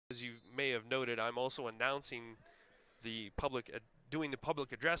may have noted, I'm also announcing the doing the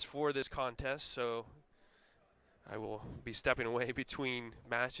public address for this contest, so I will be stepping away between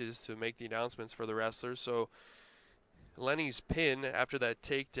matches to make the announcements for the wrestlers. So Lenny's pin after that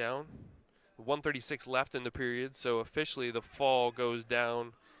takedown, 136 left in the period, so officially the fall goes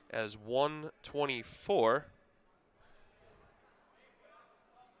down as 124.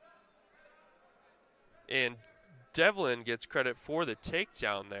 And Devlin gets credit for the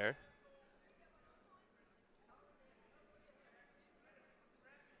takedown there.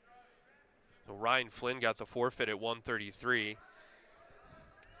 So Ryan Flynn got the forfeit at 133. Of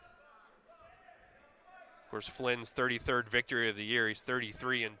course, Flynn's 33rd victory of the year. He's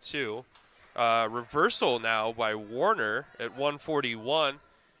 33-2. Reversal now by Warner at 141.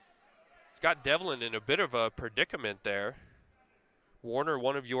 It's got Devlin in a bit of a predicament there. Warner,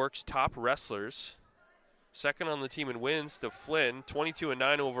 one of York's top wrestlers. Second on the team in wins to Flynn,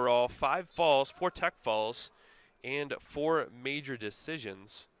 22-9 overall, 5 falls, 4 tech falls, and 4 major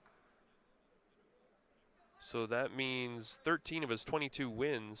decisions. So that means 13 of his 22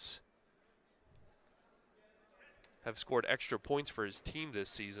 wins have scored extra points for his team this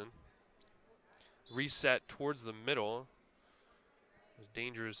season. Reset towards the middle. It was a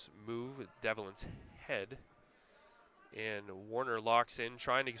dangerous move with Devlin's head. And Warner locks in,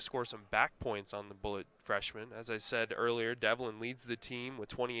 trying to score some back points on the Bullet freshman. As I said earlier, Devlin leads the team with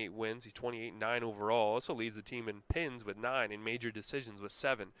 28 wins. He's 28-9 overall. Also leads the team in pins with 9 and major decisions with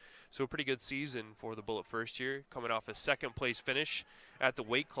 7. So a pretty good season for the Bullet first year, coming off a second place finish at the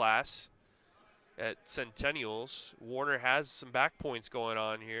weight class at Centennials. Warner has some back points going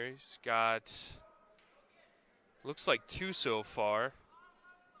on here. He's got, looks like 2 so far.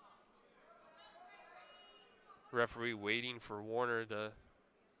 Referee waiting for Warner to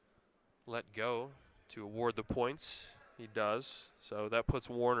let go to award the points. He does. So that puts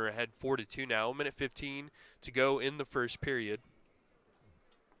Warner ahead 4-2 now. 1:15 to go in the first period.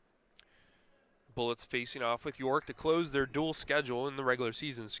 Bullets facing off with York to close their dual schedule in the regular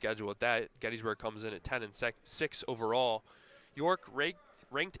season schedule. At that, Gettysburg comes in at 10-6 overall. York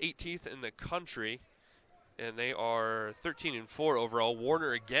ranked 18th in the country, and they are 13-4 overall.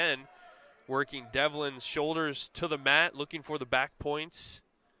 Warner again working Devlin's shoulders to the mat, looking for the back points.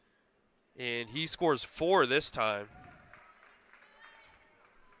 And he scores 4 this time.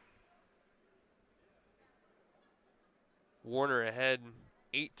 Warner ahead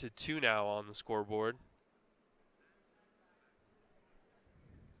 8-2 now on the scoreboard.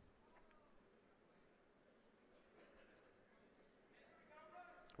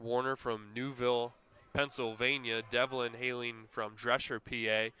 Warner from Newville, Pennsylvania. Devlin hailing from Dresher,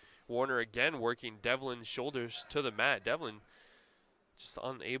 PA. Warner again working Devlin's shoulders to the mat. Devlin just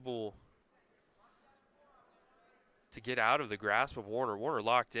unable to get out of the grasp of Warner. Warner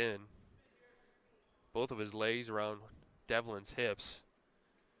locked in. Both of his legs around Devlin's hips.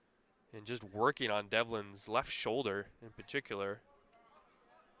 And just working on Devlin's left shoulder in particular.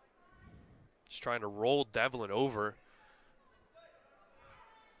 Just trying to roll Devlin over.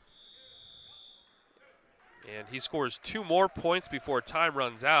 And he scores 2 more points before time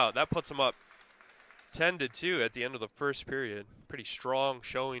runs out. That puts him up 10-2 at the end of the first period. Pretty strong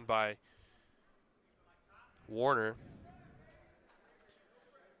showing by Warner.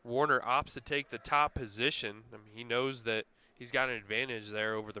 Warner opts to take the top position. I mean, he knows that he's got an advantage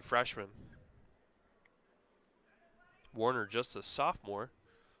there over the freshman. Warner just a sophomore,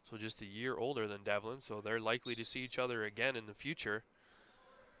 so just a year older than Devlin, so they're likely to see each other again in the future.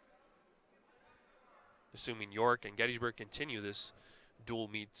 Assuming York and Gettysburg continue this dual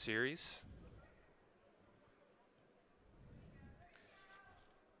meet series.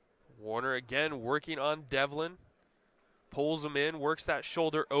 Warner again working on Devlin. Pulls him in, works that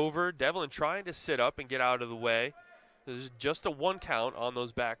shoulder over. Devlin trying to sit up and get out of the way. There's just a 1 count on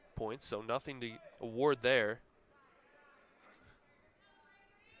those back points, so nothing to award there.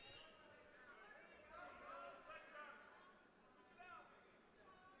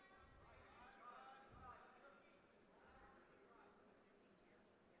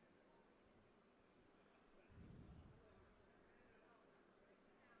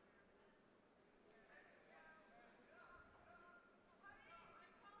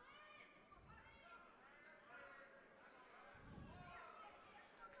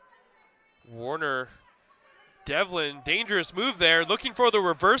 Warner, Devlin, dangerous move there, looking for the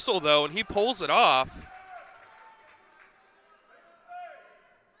reversal though, and he pulls it off.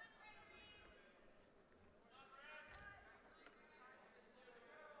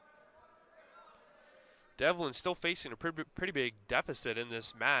 Devlin still facing a pretty big deficit in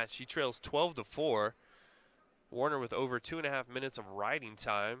this match. He trails 12-4. Warner with over 2.5 minutes of riding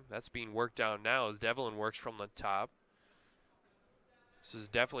time. That's being worked down now as Devlin works from the top. This is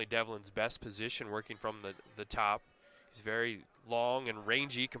definitely Devlin's best position, working from the top. He's very long and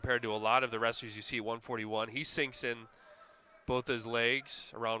rangy compared to a lot of the wrestlers you see at 141. He sinks in both his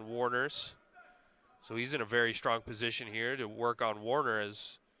legs around Warner's. So he's in a very strong position here to work on Warner,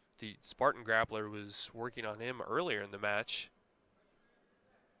 as the Spartan grappler was working on him earlier in the match.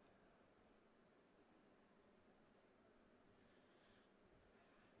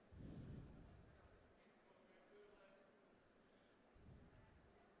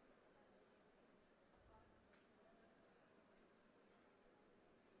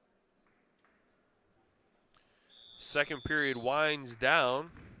 Second period winds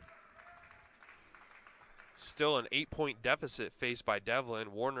down. Still an 8-point deficit faced by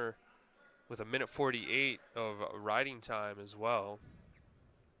Devlin. Warner with a minute 48 of riding time as well.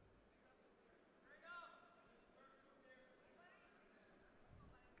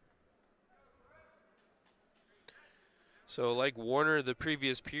 So like Warner the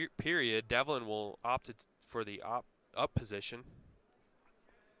previous period, Devlin will opt for the up position.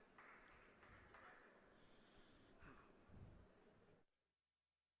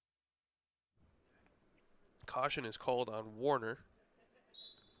 Caution is called on Warner.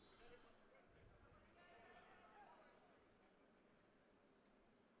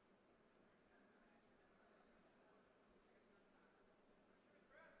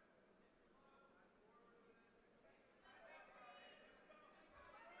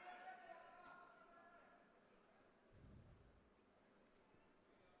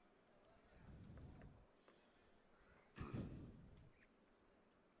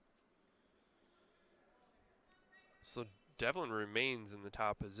 So Devlin remains in the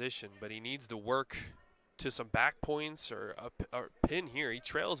top position, but he needs to work to some back points or a pin here. He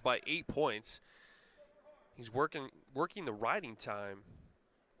trails by 8 points. He's working the riding time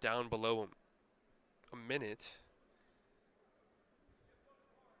down below a minute.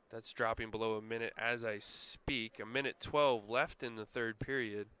 That's dropping below a minute as I speak. A minute 12 left in the third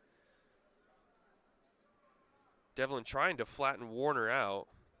period. Devlin trying to flatten Warner out.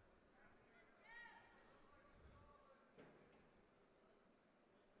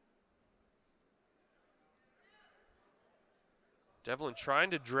 Devlin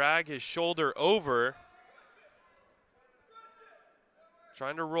trying to drag his shoulder over.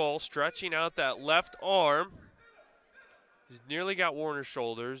 Trying to roll, stretching out that left arm. He's nearly got Warner's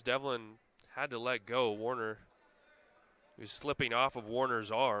shoulders. Devlin had to let go. Warner was slipping off of Warner's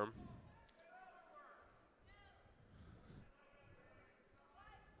arm.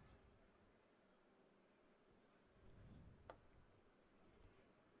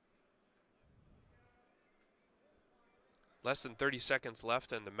 Less than 30 seconds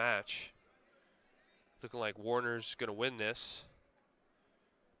left in the match. Looking like Warner's going to win this,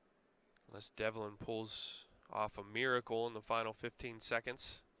 unless Devlin pulls off a miracle in the final 15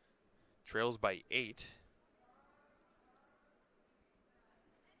 seconds. Trails by 8.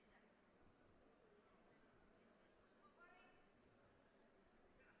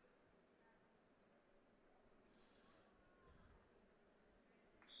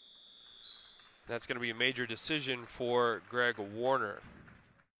 That's going to be a major decision for Greg Warner.